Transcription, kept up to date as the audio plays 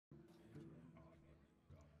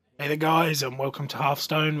Hey there guys, and welcome to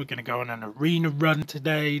Hearthstone. We're going to go on an arena run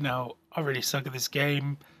today. Now, I really suck at this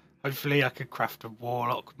game. Hopefully I could craft a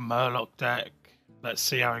Warlock Murloc deck. Let's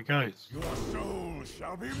see how it goes. Your soul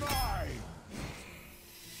shall be mine!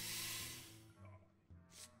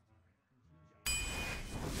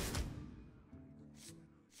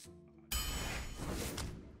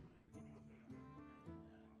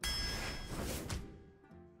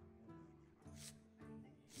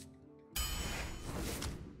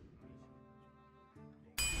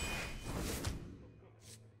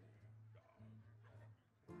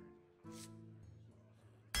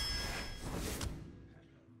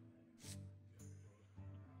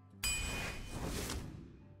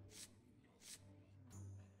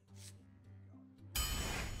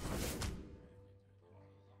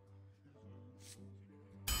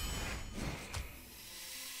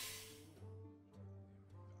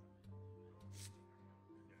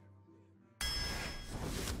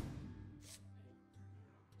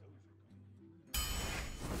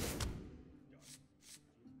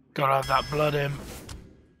 Gotta have that blood in.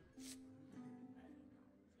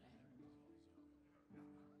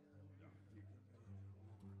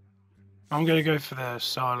 I'm going to go for the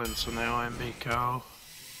silence on the IMB Curl.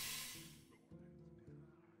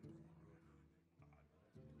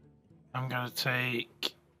 I'm going to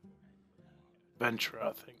take Ventura,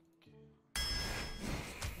 I think.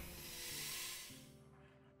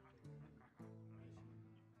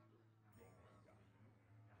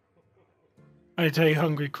 I take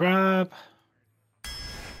Hungry Crab.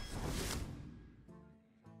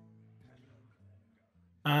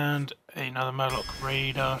 And another Murloc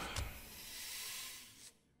Raider.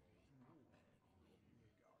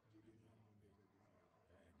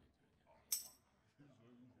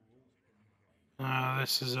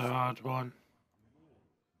 This is a hard one.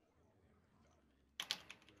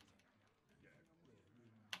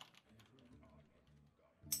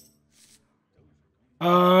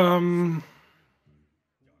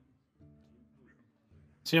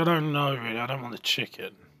 See, I don't know really. I don't want the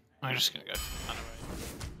chicken. I'm just gonna go for the mana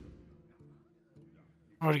rate.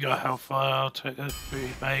 Already got Hellfire. I'll take the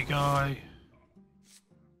Booty Bay guy.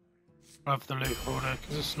 I'll have the Loot Hoarder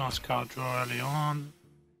because it's a nice card draw early on.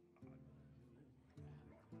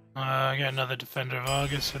 Get another Defender of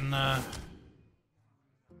Argus in there.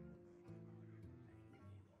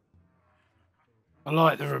 I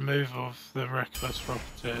like the removal of the Reckless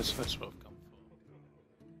Rocketeer, so that's what I've gone for.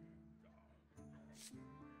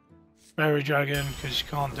 Fairy Dragon, because you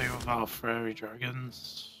can't do without Fairy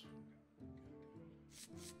Dragons.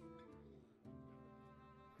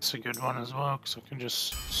 It's a good one as well, because I can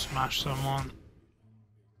just smash someone.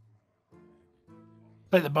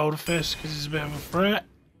 Take the Boulder Fist, because it's a bit of a threat.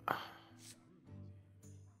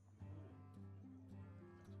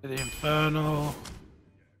 The Infernal.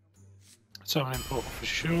 Something important for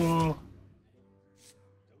sure.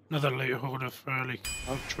 Another Loot Hoarder for early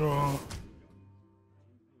card draw.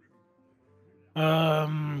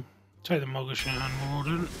 Take the Mogashan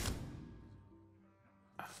Warden.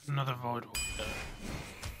 Another Void Hoarder.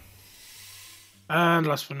 And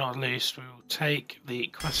last but not least, we will take the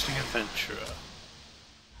Questing Adventurer.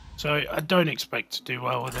 So I don't expect to do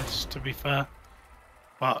well with this, to be fair,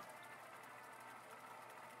 but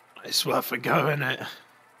it's worth a go, isn't it?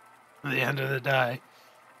 At the end of the day.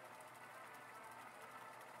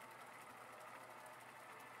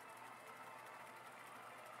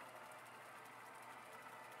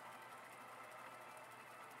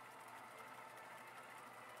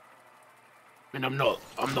 I mean, I'm not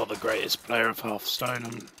the greatest player of Hearthstone,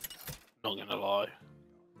 I'm not gonna lie.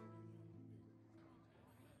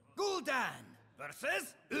 Gul'dan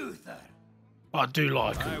versus Uther. I do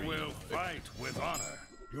like I arena. will fight with honor.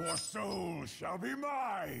 Your soul shall be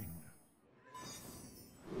mine.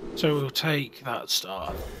 So we'll take that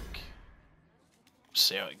start, I think.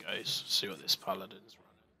 See how it goes. See what this paladin's running.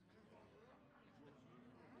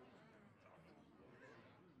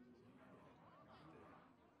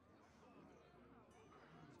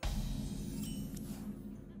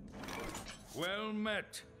 Well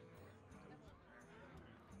met.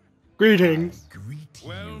 Greetings.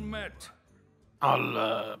 Well met. I'm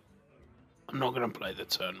not gonna play the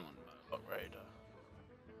turn one Murloc Raider.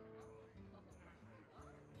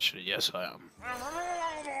 Actually, yes I am.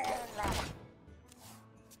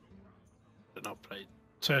 Then I'll play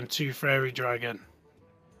turn 2 Fairy Dragon.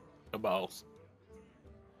 Cabals.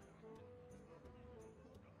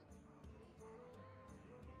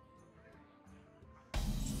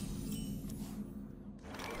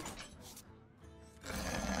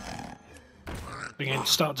 We can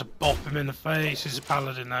start to bop him in the face. He's a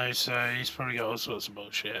paladin though, so he's probably got all sorts of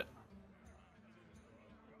bullshit.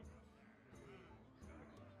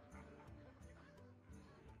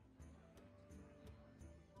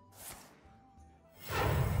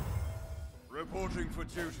 Reporting for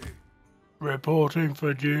duty. Reporting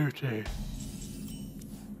for duty.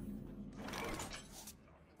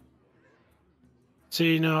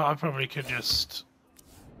 See, no, I probably could just...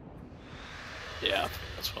 Yeah, I think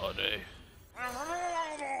that's what I'll do.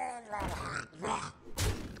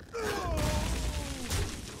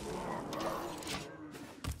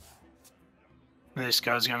 This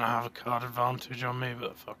guy's gonna have a card advantage on me,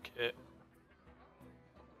 but fuck it.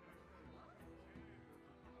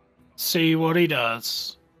 See what he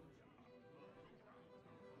does.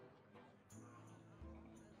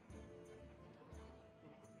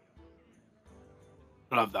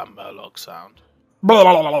 Love that Murloc sound.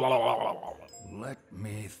 Let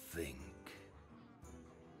me think.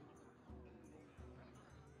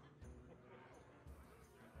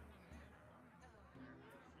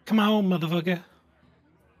 Come on, motherfucker.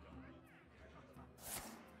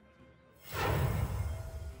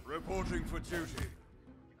 Reporting for duty.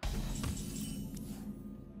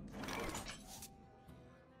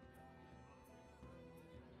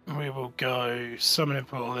 We will go Summoning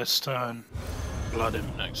Portal this turn, Blood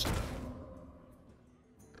Imp next turn.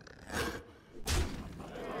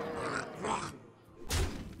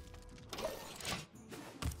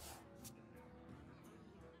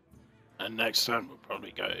 And next turn we'll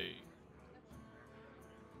probably go...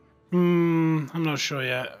 I'm not sure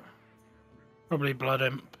yet. Probably Blood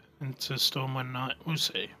Imp into Stormwind Knight. We'll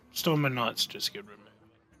see. Stormwind Knight's just good remove,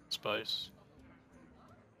 I suppose.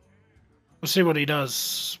 We'll see what he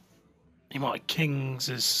does. He might kings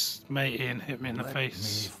his matey and hit me in the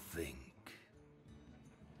face. Let me think.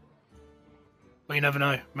 But you never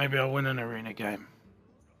know. Maybe I'll win an arena game.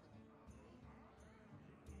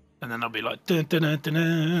 And then I'll be like... Dun, dun, dun, dun,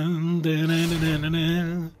 dun, dun, dun, dun, dun,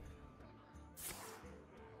 dun.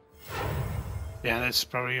 Yeah, this is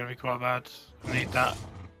probably going to be quite bad. I need that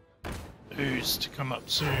ooze to come up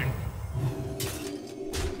soon.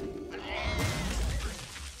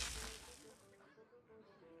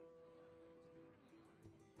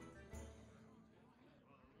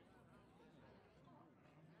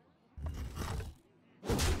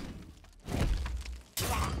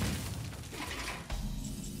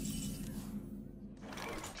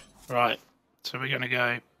 Right, so we're going to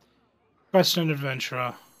go Quest and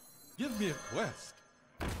Adventurer. Give me a quest.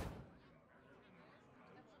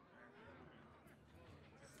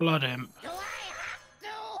 Blood Imp. Do I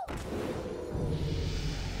have to?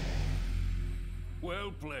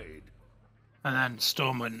 Well played. And then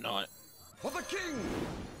Stormwind Knight. For the king.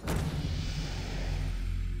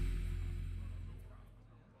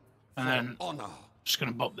 And then Honor. just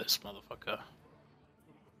going to bop this motherfucker.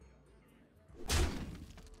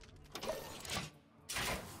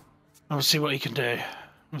 We'll see what he can do.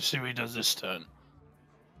 We'll see what he does this turn.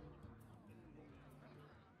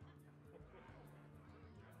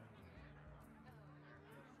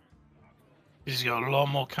 He's got a lot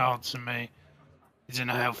more cards than me. He's in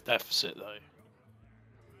a health deficit though.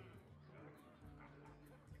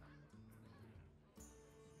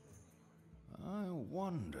 I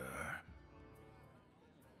wonder.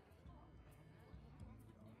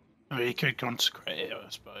 I mean, he could consecrate it, I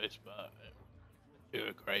suppose, but it would do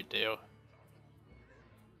a great deal.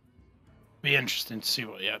 Be interesting to see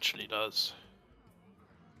what he actually does.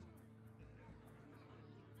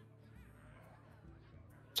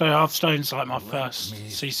 So Hearthstone's like my first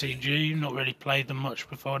CCG, not really played them much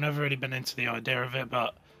before, never really been into the idea of it,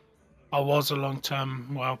 but I was a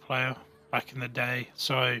long-term WoW player back in the day,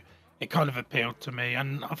 so it kind of appealed to me,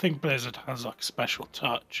 and I think Blizzard has like a special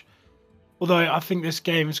touch. Although I think this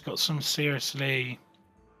game's got some seriously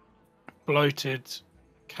bloated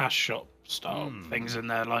cash shop style things in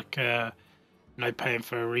there, like paying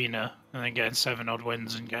for arena and then getting 7 odd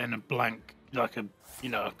wins and getting a blank, like a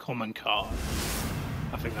a common card.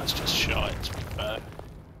 I think that's just shite, to be fair.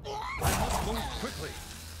 I must move quickly.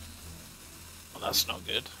 Well, that's not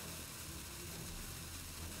good.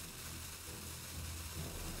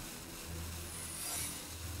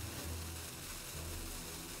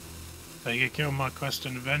 So you kill my quest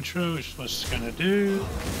and adventure, which is what it's gonna do.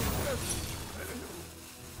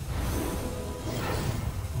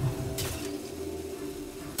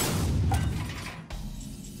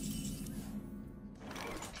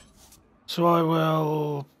 So I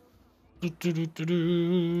will... I'm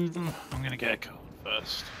gonna get a card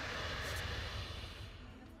first.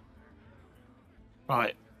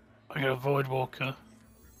 Right, I'm gonna Void Walker.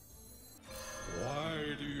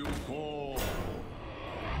 Why do you call?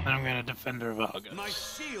 And I'm gonna Defender of Argus. My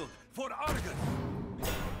shield for Argus.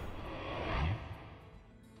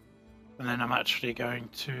 And then I'm actually going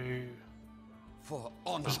to For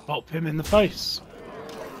honor. just bop him in the face.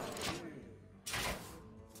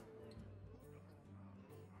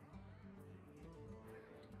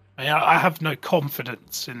 I mean, I have no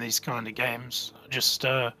confidence in these kind of games.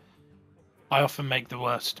 I often make the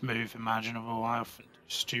worst move imaginable. I often do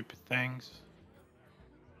stupid things.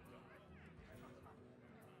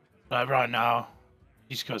 Like right now,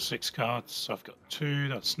 he's got 6 cards, so I've got 2.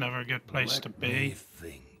 That's never a good place to be.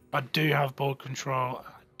 I do have board control.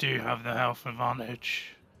 I do have the health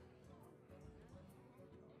advantage.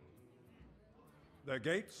 The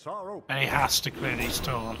gates are open. And he has to clear these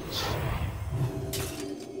taunts.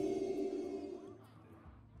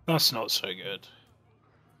 That's not so good.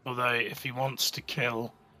 Although, if he wants to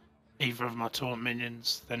kill either of my taunt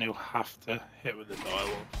minions, then he'll have to hit with the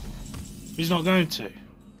direwolf. He's not going to.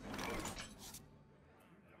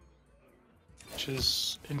 Which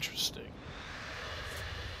is interesting.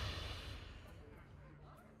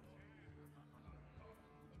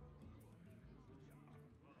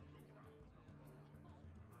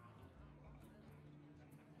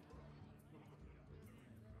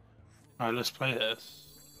 Alright, let's play this.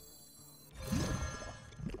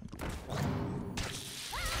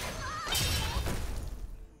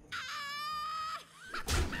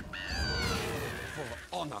 For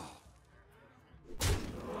honor.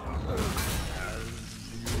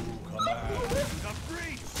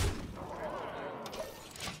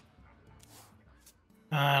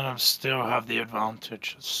 And I still have the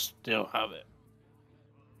advantage. I still have it.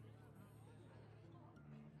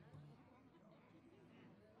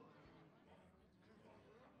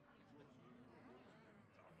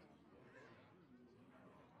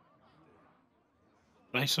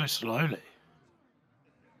 Play so slowly.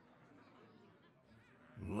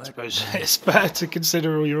 I suppose it's better to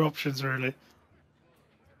consider all your options, really.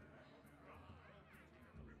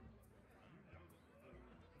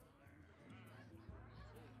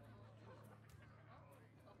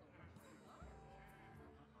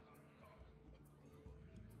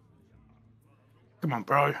 Come on,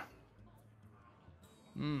 bro.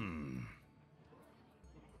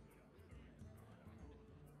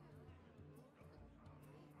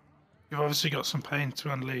 You've obviously got some pain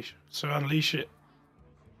to unleash, so unleash it.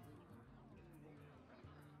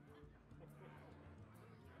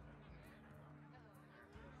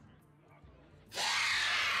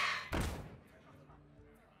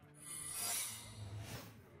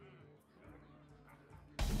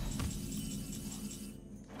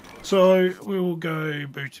 So we will go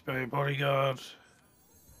Booty Bay Bodyguard.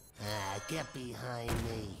 Get behind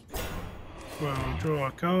me. We'll draw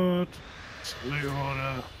a card. Salute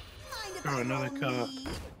order. Draw another card.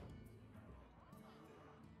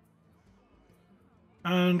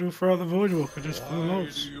 And we'll throw out the Voidwalker just for the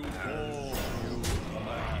lols.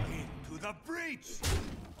 To the breach.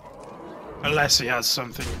 Unless he has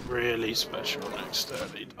something really special next turn,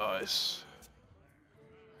 he dies.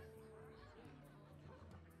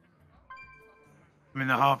 I mean,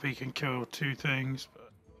 the Harpy can kill 2 things,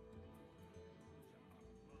 but...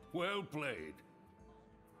 Well played.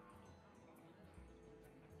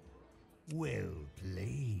 Well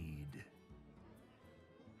played.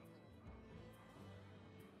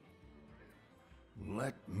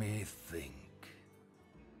 Let me think.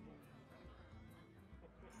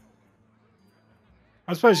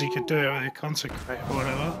 I suppose he could do it with a Consecrate or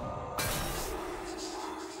whatever.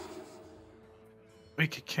 We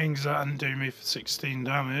could King's that and do me for 16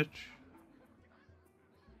 damage.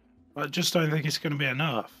 But I just don't think it's going to be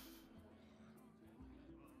enough.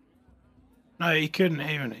 No, he couldn't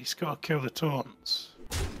even. He's got to kill the taunts.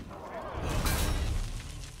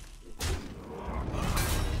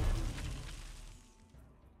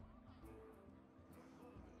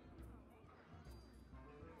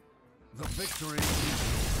 The victory.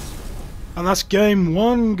 And that's game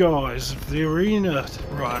 1, guys, of the arena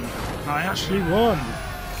run. I actually won.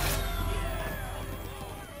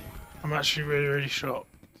 I'm actually really, really shocked.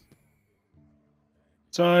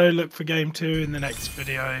 So look for game 2 in the next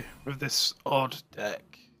video with this odd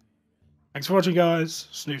deck. Thanks for watching, guys.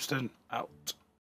 Snoopston out.